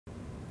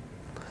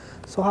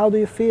So how do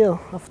you feel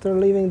after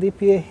leaving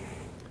DPA?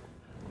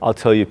 I'll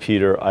tell you,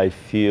 Peter, I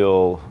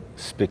feel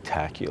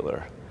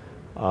spectacular.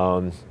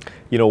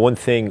 You know, one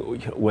thing,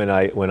 when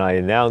I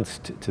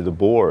announced to the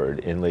board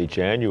in late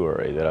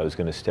January that I was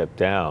going to step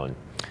down,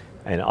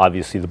 and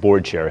obviously the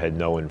board chair had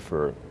known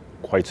for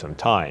quite some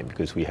time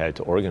because we had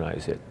to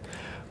organize it,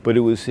 but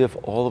it was as if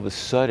all of a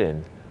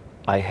sudden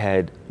I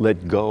had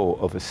let go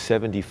of a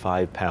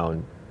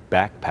 75-pound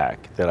backpack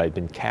that I'd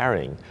been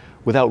carrying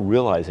without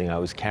realizing I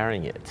was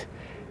carrying it.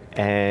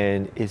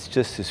 And it's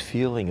just this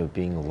feeling of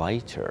being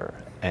lighter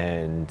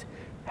and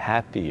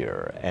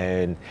happier,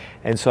 and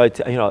so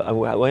you know,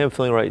 what I'm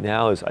feeling right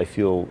now is I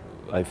feel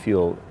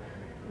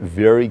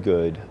very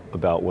good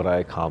about what I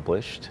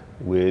accomplished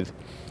with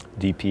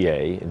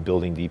DPA and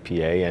building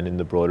DPA and in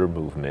the broader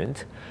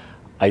movement.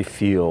 I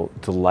feel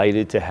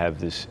delighted to have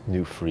this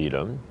new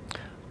freedom.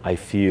 I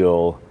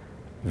feel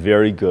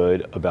very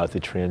good about the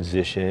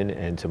transition,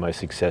 and to my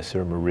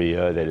successor,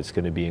 Maria, that it's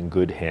going to be in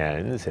good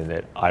hands, and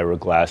that Ira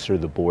Glasser,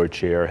 the board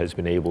chair, has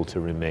been able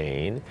to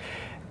remain.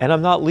 And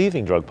I'm not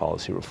leaving drug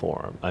policy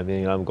reform. I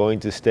mean, I'm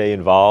going to stay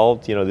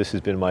involved. You know, this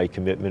has been my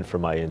commitment for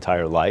my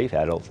entire life,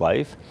 adult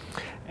life.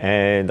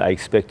 And I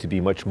expect to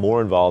be much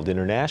more involved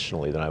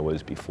internationally than I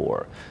was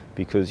before.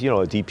 Because, you know,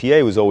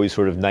 DPA was always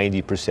sort of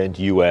 90%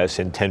 US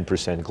and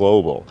 10%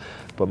 global.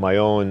 But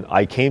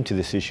I came to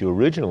this issue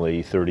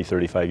originally 30,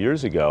 35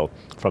 years ago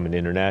from an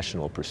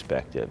international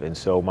perspective. And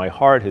so my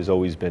heart has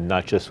always been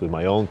not just with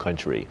my own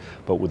country,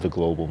 but with the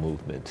global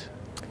movement.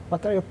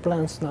 What are your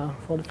plans now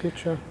for the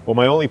future? Well,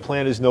 my only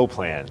plan is no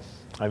plan.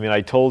 I mean, I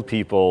told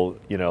people,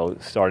 you know,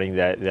 starting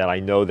that I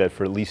know that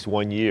for at least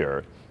 1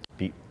 year,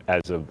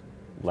 as of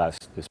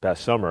this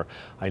past summer,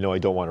 I know I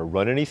don't want to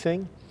run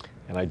anything,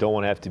 and I don't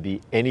want to have to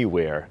be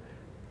anywhere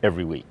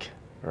every week,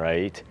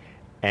 right?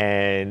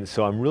 And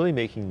so I'm really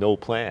making no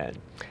plan.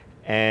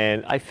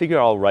 And I figure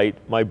I'll write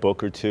my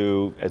book or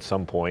two at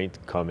some point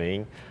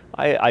coming.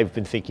 I've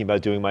been thinking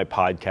about doing my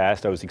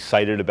podcast. I was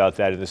excited about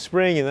that in the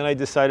spring, and then I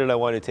decided I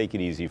wanted to take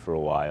it easy for a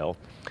while.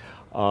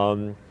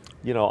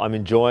 You know, I'm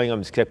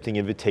accepting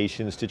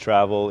invitations to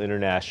travel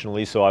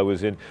internationally. So I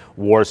was in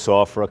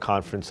Warsaw for a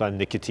conference on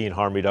nicotine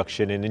harm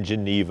reduction, and in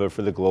Geneva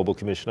for the Global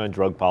Commission on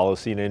Drug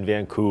Policy, and in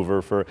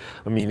Vancouver for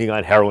a meeting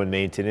on heroin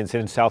maintenance, and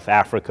in South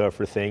Africa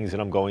for things.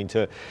 And I'm going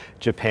to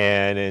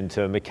Japan and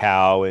to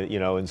Macau, you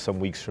know, in some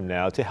weeks from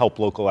now to help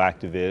local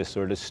activists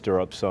or to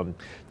stir up some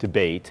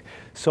debate.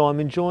 So I'm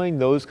enjoying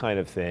those kind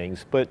of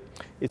things, but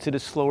it's at a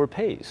slower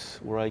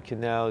pace where I can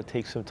now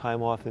take some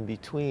time off in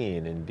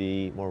between and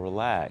be more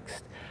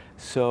relaxed.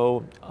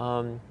 So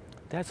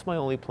that's my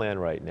only plan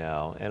right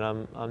now, and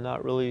I'm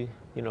not really,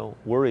 you know,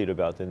 worried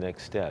about the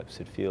next steps.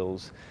 It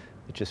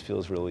just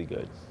feels really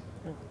good.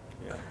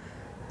 Yeah.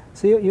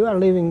 So you are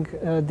leaving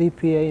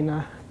DPA in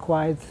a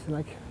quite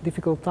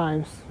difficult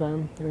times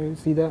when you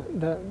see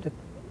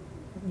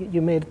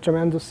you made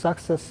tremendous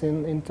success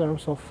in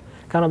terms of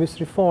cannabis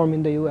reform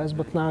in the US,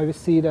 but now we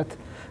see that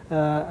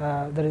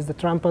there is the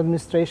Trump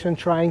administration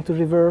trying to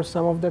reverse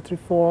some of that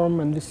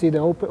reform, and we see the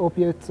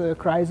opioid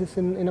crisis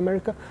in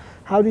America.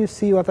 How do you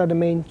see what are the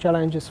main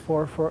challenges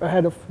for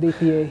ahead of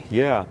DPA?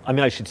 Yeah, I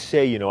mean, I should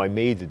say, you know, I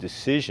made the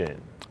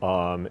decision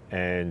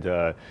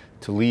to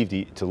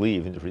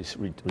leave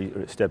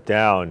and step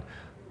down,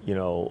 you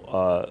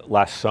know,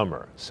 last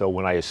summer. So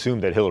when I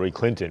assumed that Hillary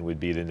Clinton would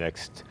be the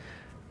next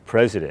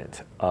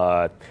president,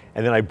 and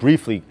then I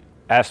briefly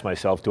asked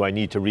myself, do I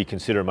need to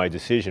reconsider my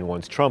decision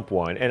once Trump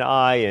won? And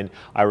I and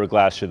Ira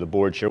Glasser, the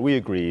board chair, we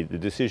agreed. The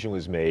decision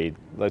was made.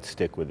 Let's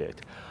stick with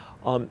it.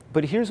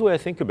 But here's the way I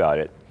think about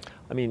it.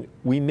 I mean,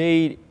 we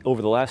made,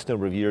 over the last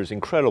number of years,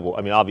 incredible,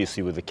 I mean,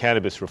 obviously with the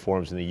cannabis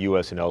reforms in the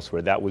US and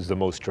elsewhere, that was the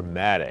most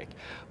dramatic.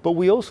 But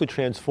we also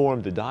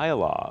transformed the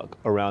dialogue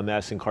around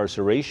mass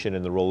incarceration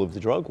and the role of the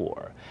drug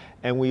war.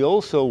 And we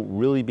also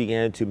really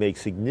began to make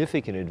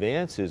significant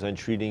advances on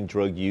treating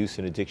drug use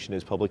and addiction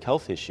as public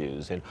health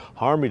issues, and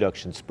harm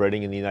reduction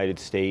spreading in the United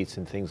States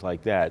and things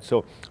like that.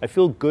 So I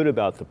feel good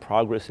about the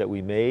progress that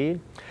we made.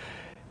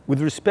 With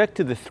respect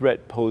to the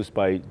threat posed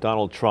by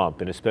Donald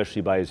Trump, and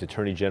especially by his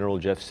Attorney General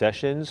Jeff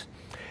Sessions,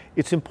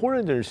 it's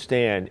important to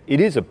understand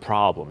it is a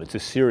problem. It's a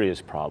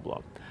serious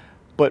problem.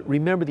 But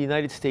remember, the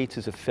United States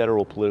is a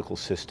federal political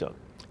system,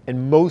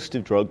 and most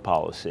of drug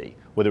policy,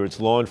 whether it's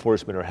law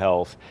enforcement or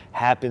health,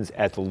 happens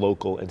at the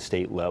local and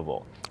state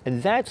level.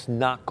 And that's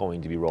not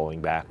going to be rolling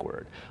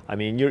backward. I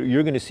mean,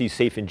 you're going to see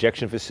safe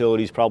injection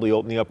facilities probably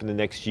opening up in the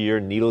next year,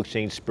 needle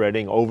exchange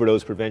spreading,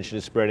 overdose prevention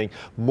is spreading.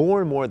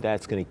 More and more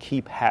that's going to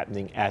keep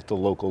happening at the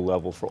local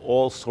level for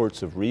all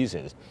sorts of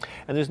reasons.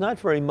 And there's not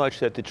very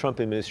much that the Trump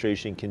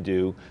administration can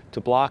do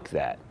to block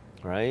that,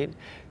 right?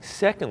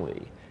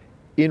 Secondly,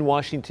 in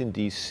Washington,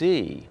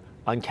 D.C.,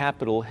 on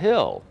Capitol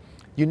Hill,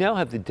 you now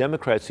have the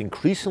Democrats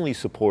increasingly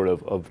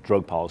supportive of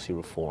drug policy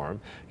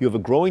reform. You have a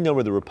growing number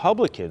of the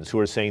Republicans who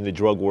are saying the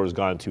drug war has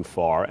gone too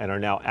far and are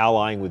now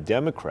allying with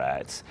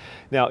Democrats.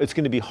 Now, it's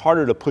going to be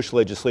harder to push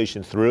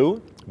legislation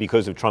through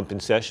because of Trump and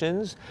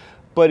Sessions,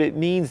 but it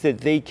means that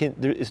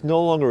there is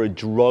no longer a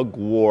drug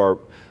war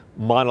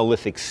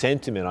monolithic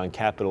sentiment on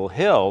Capitol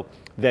Hill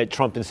that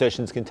Trump and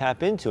Sessions can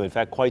tap into. In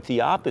fact, quite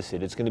the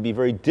opposite. It's going to be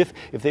very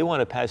if they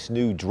want to pass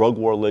new drug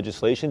war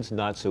legislation, it's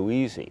not so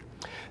easy.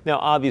 Now,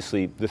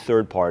 obviously, the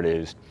third part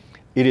is,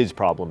 it is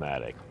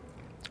problematic.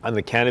 On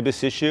the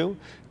cannabis issue,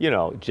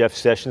 Jeff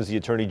Sessions, the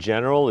Attorney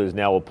General, is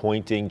now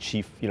appointing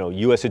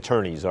U.S.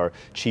 attorneys, our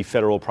chief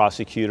federal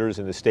prosecutors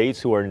in the states,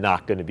 who are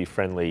not going to be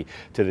friendly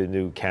to the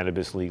new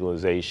cannabis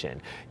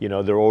legalization.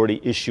 They're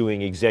already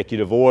issuing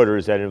executive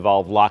orders that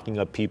involve locking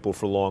up people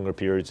for longer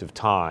periods of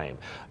time.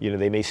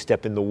 They may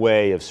step in the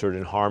way of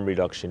certain harm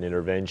reduction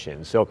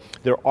interventions. So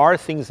there are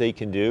things they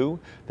can do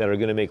that are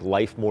going to make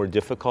life more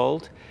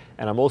difficult.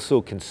 And I'm also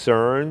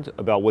concerned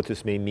about what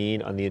this may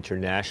mean on the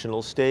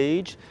international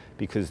stage,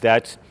 because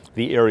that's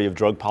the area of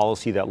drug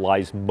policy that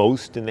lies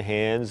most in the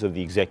hands of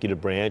the executive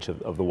branch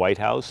of the White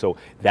House. So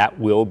that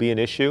will be an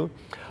issue.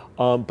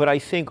 But I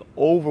think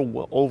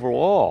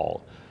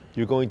overall,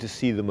 you're going to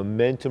see the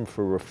momentum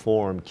for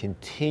reform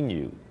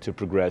continue to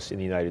progress in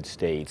the United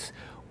States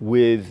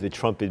with the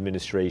Trump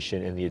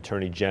administration and the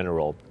Attorney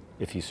General,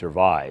 if he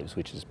survives,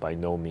 which is by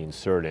no means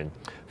certain,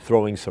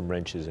 throwing some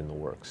wrenches in the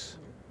works.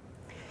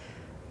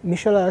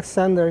 Michelle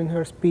Alexander in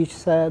her speech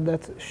said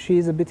that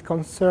she's a bit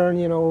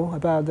concerned,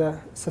 about the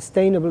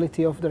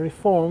sustainability of the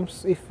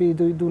reforms if we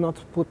do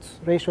not put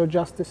racial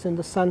justice in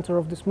the center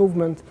of this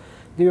movement.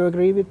 Do you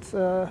agree with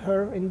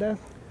her in that?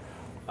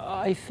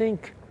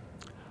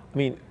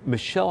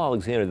 Michelle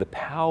Alexander, the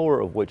power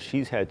of what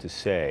she's had to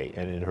say,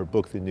 and in her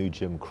book, The New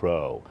Jim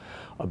Crow,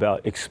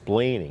 about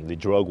explaining the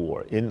drug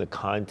war in the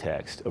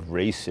context of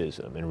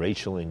racism and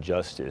racial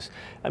injustice.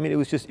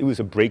 It was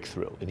a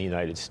breakthrough in the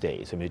United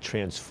States. It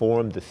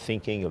transformed the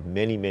thinking of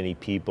many, many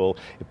people.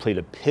 It played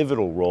a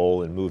pivotal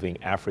role in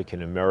moving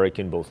African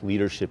American, both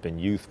leadership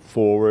and youth,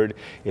 forward.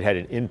 It had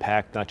an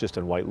impact not just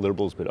on white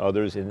liberals, but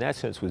others. In that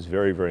sense, was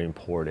very, very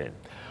important.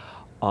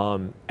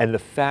 And the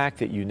fact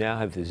that you now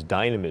have this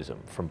dynamism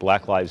from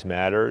Black Lives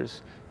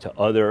Matters to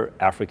other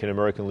African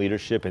American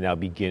leadership, and now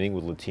beginning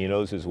with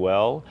Latinos as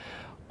well,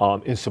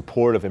 in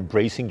support of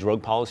embracing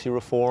drug policy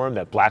reform,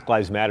 that Black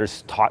Lives Matter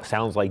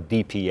sounds like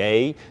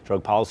DPA,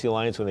 Drug Policy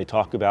Alliance, when they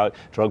talk about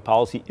drug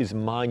policy, is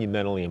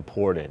monumentally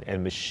important.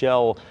 And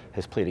Michelle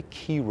has played a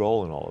key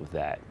role in all of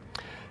that.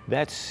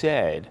 That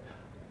said,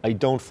 I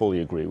don't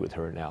fully agree with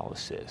her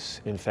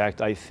analysis. In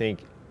fact, I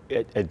think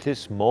at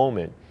this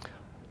moment,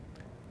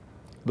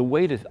 the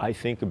way that I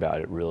think about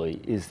it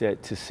really is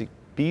that to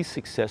be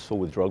successful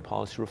with drug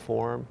policy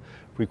reform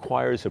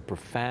requires a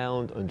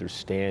profound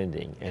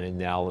understanding and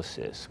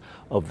analysis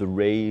of the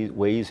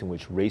ways in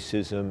which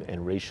racism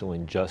and racial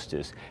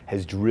injustice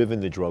has driven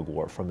the drug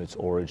war from its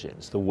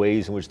origins, the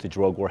ways in which the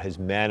drug war has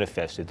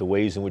manifested, the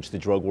ways in which the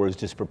drug war is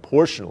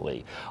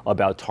disproportionately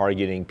about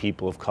targeting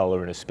people of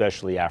color and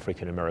especially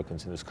African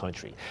Americans in this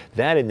country.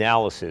 That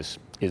analysis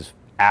is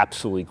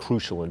absolutely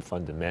crucial and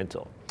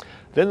fundamental.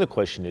 Then the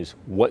question is,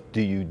 what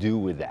do you do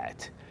with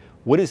that?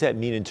 What does that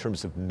mean in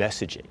terms of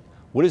messaging?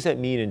 What does that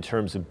mean in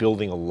terms of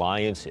building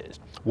alliances?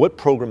 What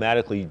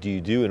programmatically do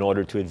you do in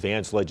order to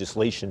advance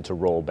legislation to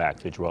roll back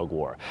the drug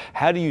war?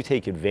 How do you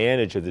take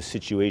advantage of the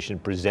situation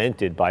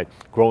presented by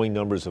growing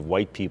numbers of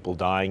white people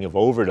dying of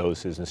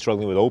overdoses and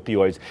struggling with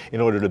opioids in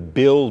order to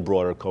build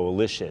broader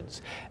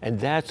coalitions? And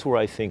that's where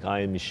I think I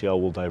and Michelle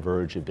will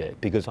diverge a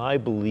bit, because I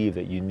believe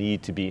that you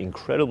need to be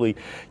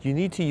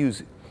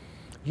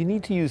you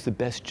need to use the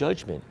best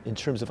judgment in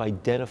terms of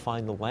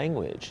identifying the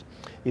language.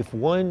 If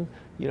one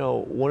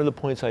of the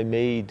points I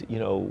made,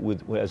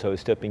 as I was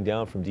stepping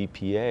down from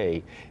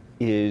DPA,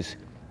 is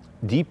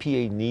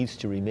DPA needs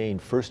to remain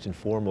first and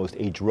foremost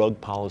a drug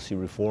policy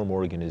reform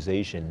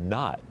organization,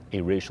 not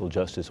a racial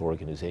justice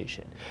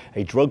organization.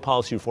 A drug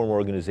policy reform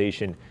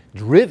organization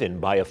driven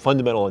by a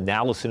fundamental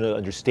analysis and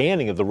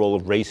understanding of the role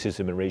of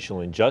racism and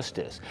racial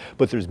injustice.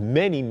 But there's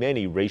many,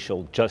 many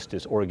racial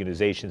justice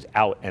organizations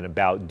out and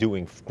about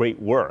doing great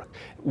work,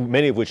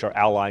 many of which are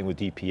allying with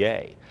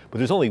DPA. But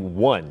there's only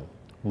one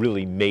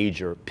really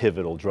major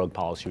pivotal drug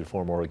policy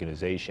reform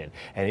organization,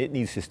 and it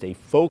needs to stay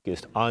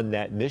focused on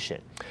that mission.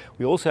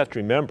 We also have to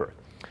remember,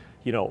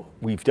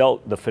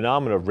 the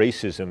phenomenon of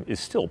racism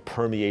still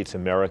permeates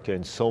America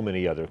and so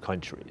many other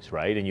countries,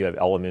 right? And you have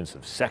elements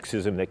of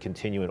sexism that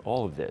continue in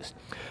all of this.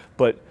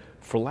 But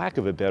for lack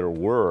of a better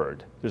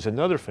word, there's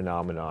another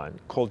phenomenon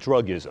called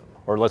drugism,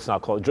 or let's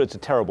not call it, it's a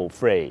terrible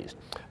phrase.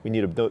 We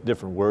need a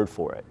different word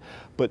for it.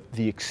 But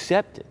the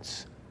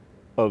acceptance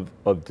of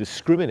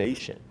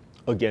discrimination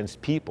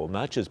against people,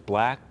 not just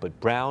black, but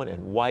brown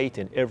and white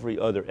and every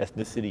other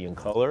ethnicity and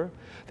color,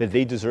 that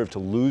they deserve to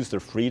lose their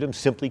freedom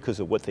simply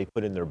because of what they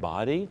put in their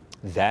body.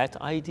 That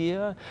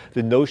idea,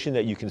 the notion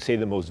that you can say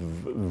the most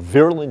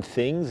virulent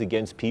things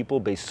against people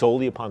based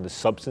solely upon the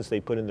substance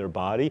they put in their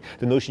body,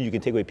 the notion you can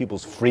take away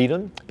people's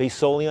freedom based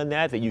solely on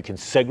that you can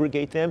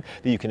segregate them,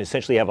 that you can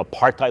essentially have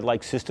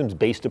apartheid-like systems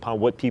based upon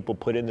what people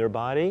put in their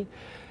body,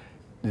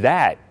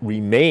 that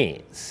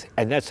remains,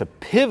 and that's a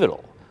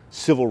pivotal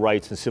civil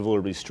rights and civil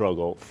liberties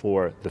struggle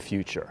for the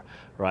future,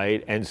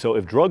 right? And so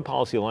if Drug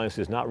Policy Alliance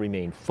does not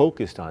remain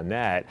focused on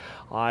that,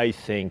 I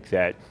think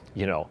that,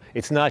 you know,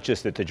 it's not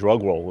just that the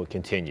drug war will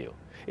continue,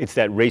 it's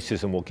that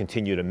racism will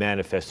continue to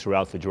manifest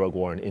throughout the drug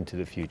war and into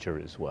the future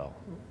as well.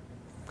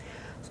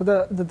 So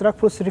the drug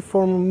policy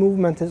reform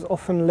movement is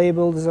often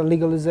labeled as a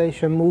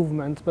legalization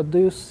movement, but do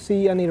you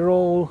see any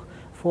role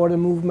for the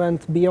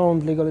movement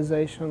beyond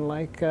legalization?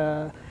 Like,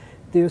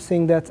 do you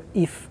think that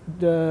if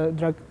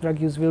the drug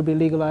use will be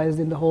legalized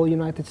in the whole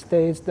United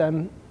States,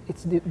 then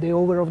it's the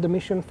over of the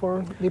mission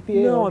for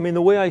DPA? No, or? I mean,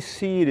 the way I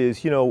see it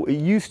is, you know, it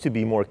used to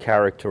be more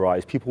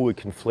characterized. People would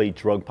conflate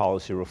drug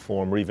policy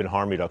reform or even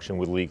harm reduction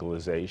with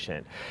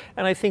legalization.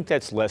 And I think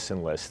that's less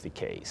and less the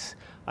case.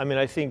 I mean,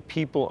 I think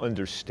people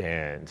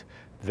understand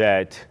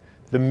that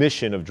the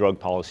mission of drug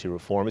policy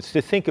reform is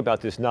to think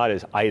about this not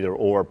as either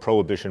or,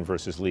 prohibition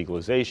versus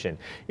legalization.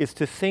 It's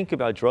to think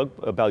about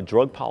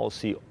drug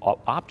policy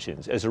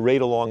options as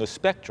arrayed along a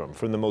spectrum,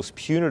 from the most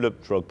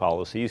punitive drug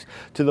policies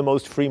to the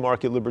most free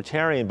market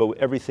libertarian, but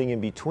everything in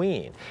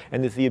between.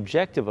 And that the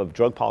objective of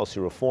drug policy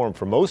reform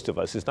for most of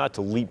us is not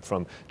to leap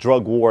from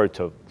drug war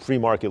to free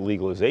market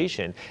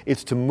legalization.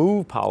 It's to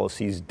move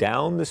policies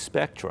down the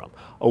spectrum,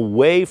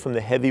 away from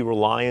the heavy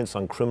reliance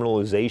on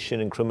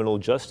criminalization and criminal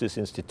justice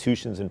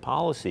institutions and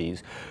policies,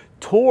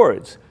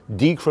 towards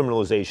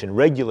decriminalization,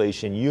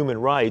 regulation,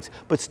 human rights,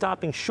 but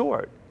stopping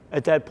short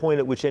at that point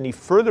at which any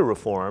further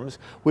reforms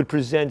would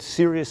present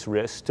serious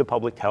risks to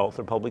public health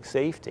or public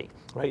safety,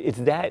 right? It's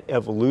that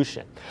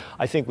evolution.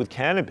 I think with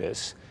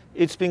cannabis,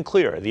 it's been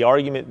clear. The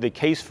argument, the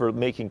case for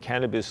making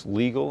cannabis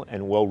legal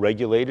and well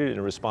regulated in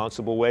a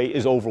responsible way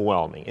is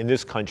overwhelming in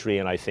this country,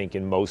 and I think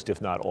in most, if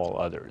not all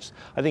others.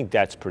 I think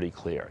that's pretty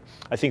clear.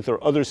 I think there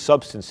are other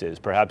substances,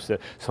 perhaps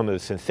some of the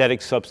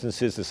synthetic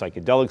substances, the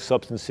psychedelic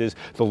substances,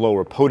 the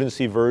lower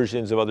potency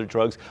versions of other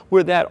drugs,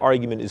 where that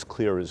argument is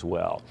clear as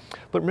well.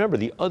 But remember,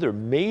 the other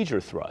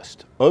major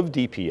thrust of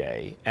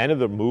DPA and of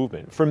the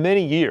movement for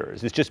many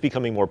years, it's just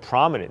becoming more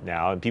prominent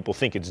now, and people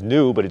think it's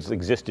new, but it's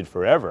existed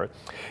forever,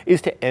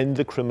 is to end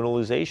the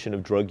criminalization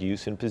of drug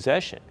use and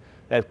possession.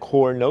 That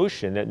core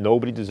notion that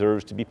nobody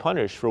deserves to be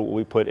punished for what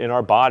we put in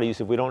our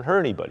bodies if we don't hurt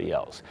anybody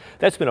else.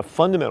 That's been a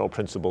fundamental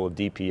principle of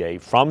DPA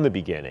from the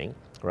beginning,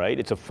 right?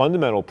 It's a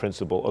fundamental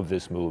principle of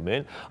this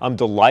movement. I'm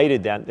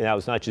delighted that now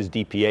it's not just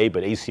DPA,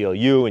 but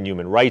ACLU and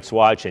Human Rights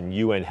Watch and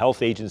UN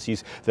health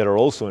agencies that are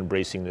also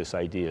embracing this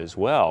idea as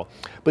well.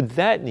 But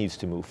that needs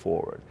to move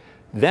forward.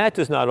 That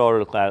does not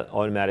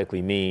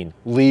automatically mean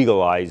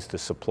legalize the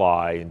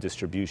supply and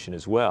distribution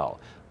as well.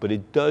 But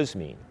it does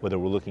mean, whether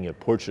we're looking at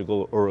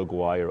Portugal,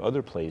 Uruguay, or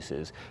other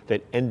places,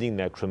 that ending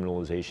that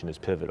criminalization is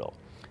pivotal.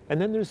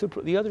 And then there's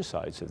the other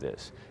sides of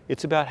this.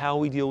 It's about how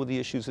we deal with the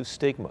issues of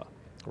stigma,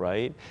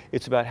 right?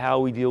 It's about how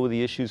we deal with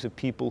the issues of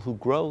people who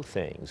grow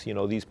things, you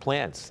know, these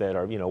plants that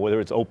are, you know, whether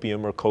it's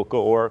opium or coca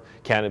or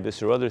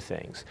cannabis or other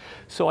things.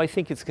 So I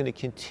think it's going to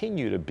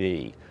continue to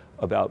be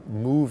about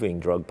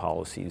moving drug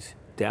policies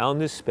down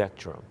this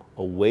spectrum,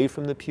 away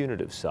from the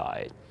punitive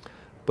side,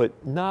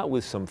 but not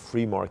with some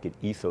free market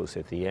ethos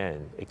at the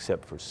end,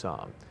 except for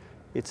some.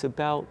 It's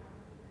about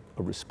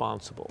a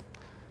responsible,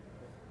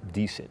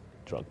 decent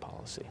drug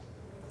policy.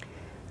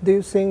 Do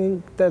you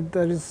think that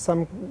there is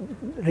some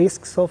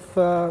risks of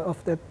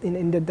that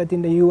that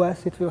in the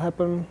US it will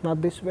happen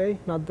not this way,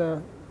 not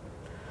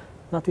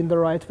in the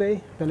right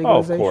way, the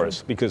legalization? Oh, of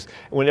course, because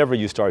whenever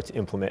you start to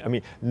implement, I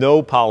mean,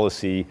 no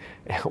policy,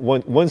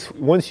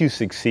 once you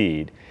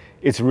succeed,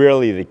 it's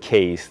rarely the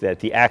case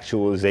that the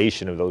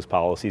actualization of those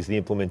policies, the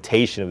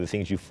implementation of the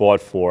things you fought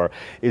for,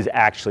 is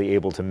actually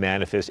able to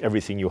manifest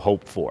everything you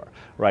hoped for,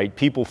 right?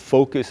 People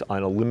focus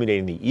on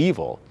eliminating the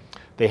evil.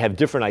 They have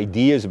different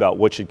ideas about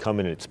what should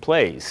come in its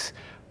place.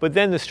 But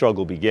then the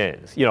struggle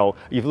begins. You know,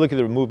 if you look at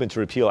the movement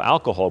to repeal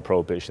alcohol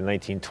prohibition in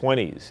the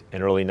 1920s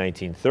and early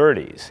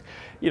 1930s,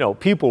 you know,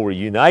 people were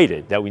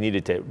united that we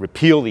needed to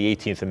repeal the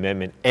 18th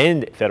Amendment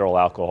and federal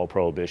alcohol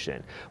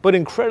prohibition, but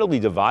incredibly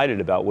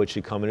divided about what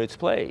should come in its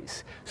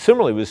place.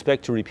 Similarly, with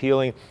respect to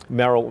repealing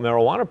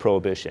marijuana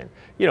prohibition,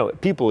 you know,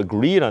 people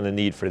agreed on the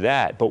need for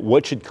that, but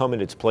what should come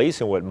in its place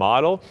and what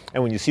model?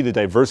 And when you see the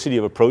diversity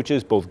of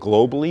approaches, both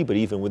globally, but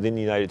even within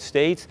the United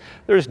States,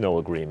 there's no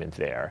agreement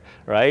there,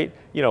 right?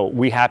 You know,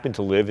 we happen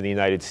to live in the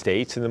United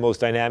States in the most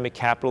dynamic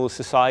capitalist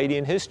society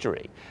in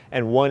history.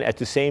 And one, at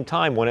the same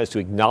time, one has to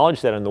acknowledge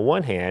that on the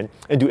one hand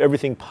and do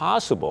everything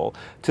possible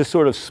to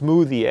sort of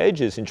smooth the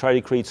edges and try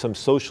to create some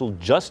social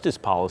justice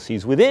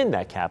policies within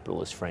that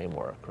capitalist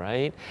framework,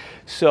 right?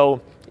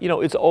 So, you know,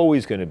 it's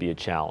always going to be a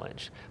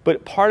challenge.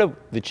 But part of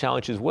the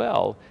challenge as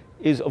well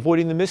is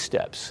avoiding the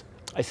missteps.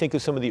 I think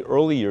of some of the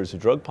early years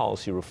of drug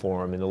policy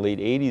reform in the late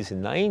 80s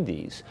and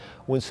 90s,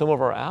 when some of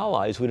our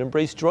allies would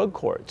embrace drug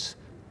courts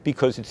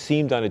because it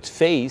seemed on its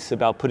face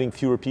about putting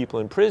fewer people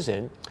in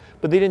prison,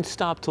 but they didn't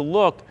stop to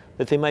look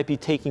that they might be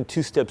taking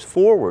 2 steps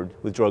forward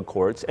with drug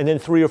courts and then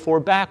 3 or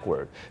 4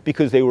 backward,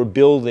 because they were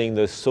building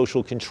the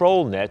social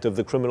control net of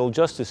the criminal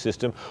justice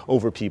system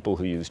over people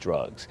who use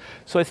drugs.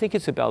 So I think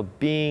it's about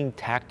being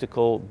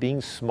tactical, being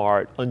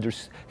smart,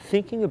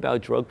 thinking about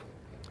drug.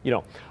 You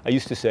know, I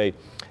used to say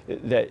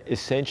that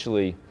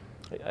essentially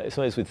I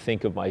sometimes would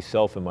think of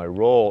myself and my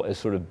role as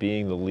sort of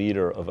being the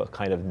leader of a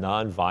kind of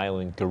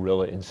nonviolent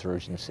guerrilla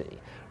insurgency,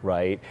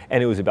 right?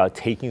 And it was about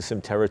taking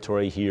some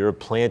territory here,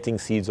 planting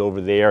seeds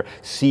over there,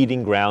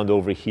 seeding ground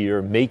over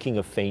here, making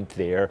a feint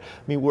there.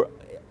 I mean,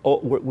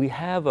 we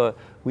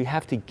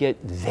have to get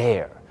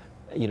there.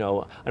 You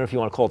know, I don't know if you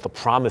want to call it the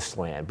promised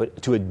land,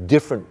 but to a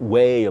different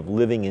way of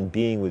living and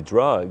being with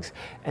drugs.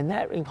 And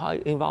that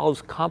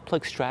involves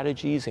complex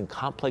strategies and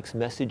complex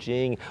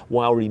messaging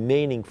while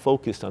remaining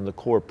focused on the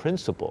core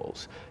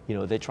principles, you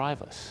know, that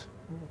drive us.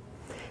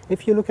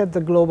 If you look at the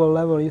global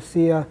level, you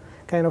see a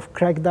kind of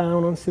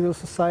crackdown on civil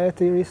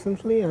society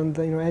recently, and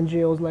you know,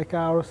 NGOs like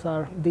ours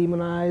are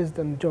demonized,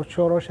 and George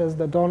Soros, as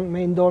the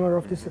main donor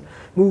of this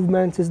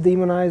movement, is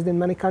demonized in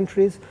many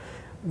countries.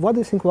 What do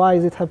you think, why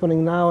is it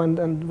happening now,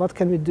 and what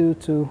can we do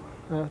to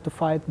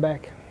fight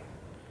back?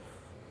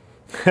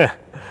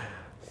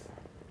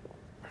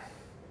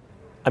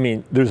 I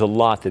mean, there's a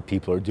lot that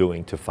people are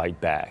doing to fight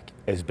back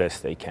as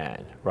best they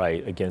can,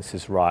 right, against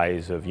this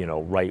rise of, you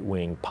know,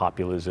 right-wing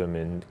populism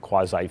and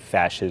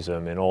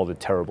quasi-fascism and all the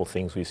terrible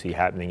things we see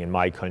happening in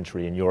my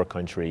country, in your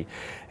country,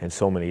 and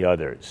so many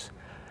others.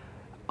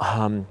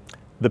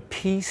 The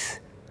piece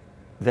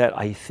that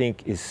I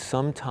think is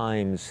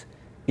sometimes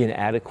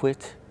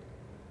inadequate,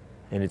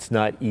 and it's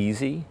not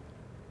easy,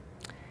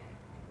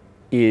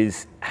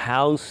 is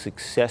how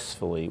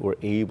successfully we're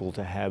able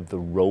to have the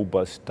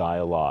robust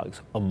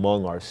dialogues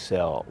among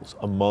ourselves,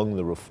 among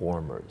the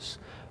reformers,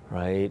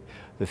 right?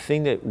 The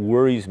thing that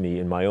worries me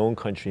in my own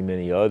country,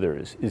 many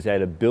others, is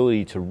that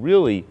ability to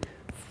really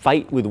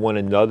fight with one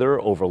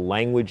another over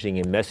languaging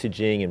and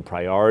messaging and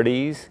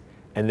priorities,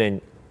 and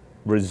then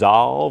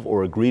resolve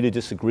or agree to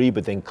disagree,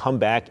 but then come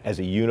back as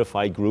a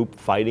unified group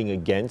fighting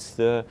against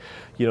the,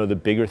 you know, the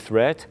bigger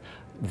threat.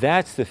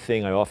 That's the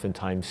thing I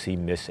oftentimes see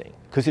missing,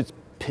 because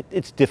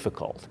it's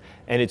difficult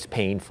and it's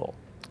painful,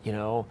 you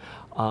know.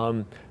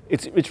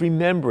 It's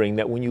remembering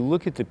that when you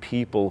look at the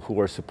people who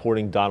are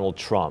supporting Donald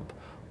Trump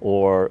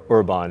or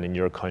Orban in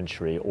your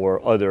country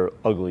or other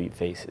ugly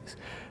faces,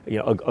 you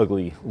know,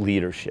 ugly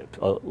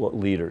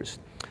leaders,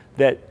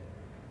 that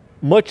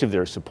much of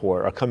their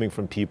support are coming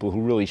from people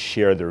who really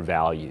share their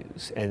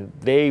values, and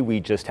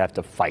we just have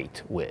to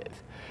fight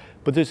with.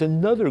 But there's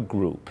another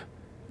group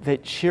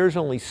that shares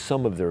only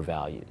some of their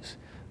values,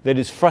 that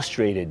is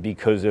frustrated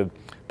because of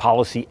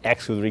policy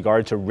X with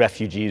regard to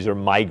refugees or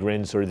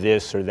migrants or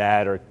this or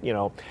that, or, you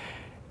know,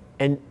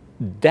 and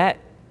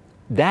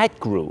that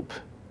group,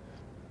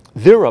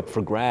 they're up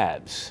for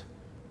grabs.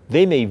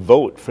 They may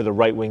vote for the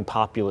right-wing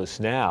populists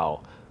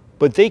now,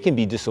 but they can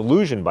be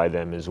disillusioned by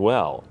them as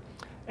well.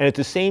 And at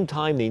the same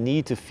time, they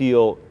need to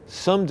feel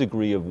some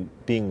degree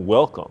of being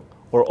welcome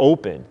or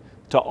open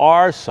to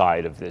our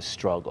side of this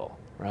struggle.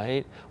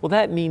 Right? Well,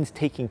 that means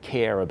taking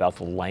care about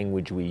the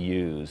language we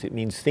use. It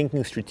means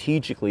thinking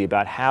strategically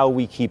about how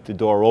we keep the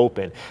door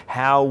open,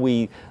 how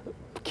we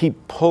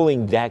keep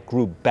pulling that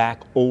group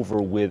back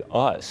over with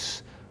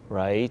us,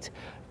 right?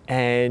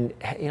 And,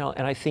 you know,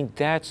 and I think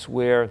that's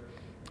where,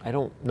 I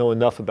don't know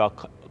enough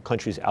about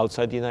countries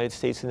outside the United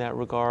States in that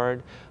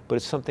regard, but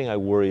it's something I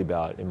worry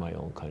about in my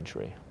own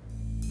country.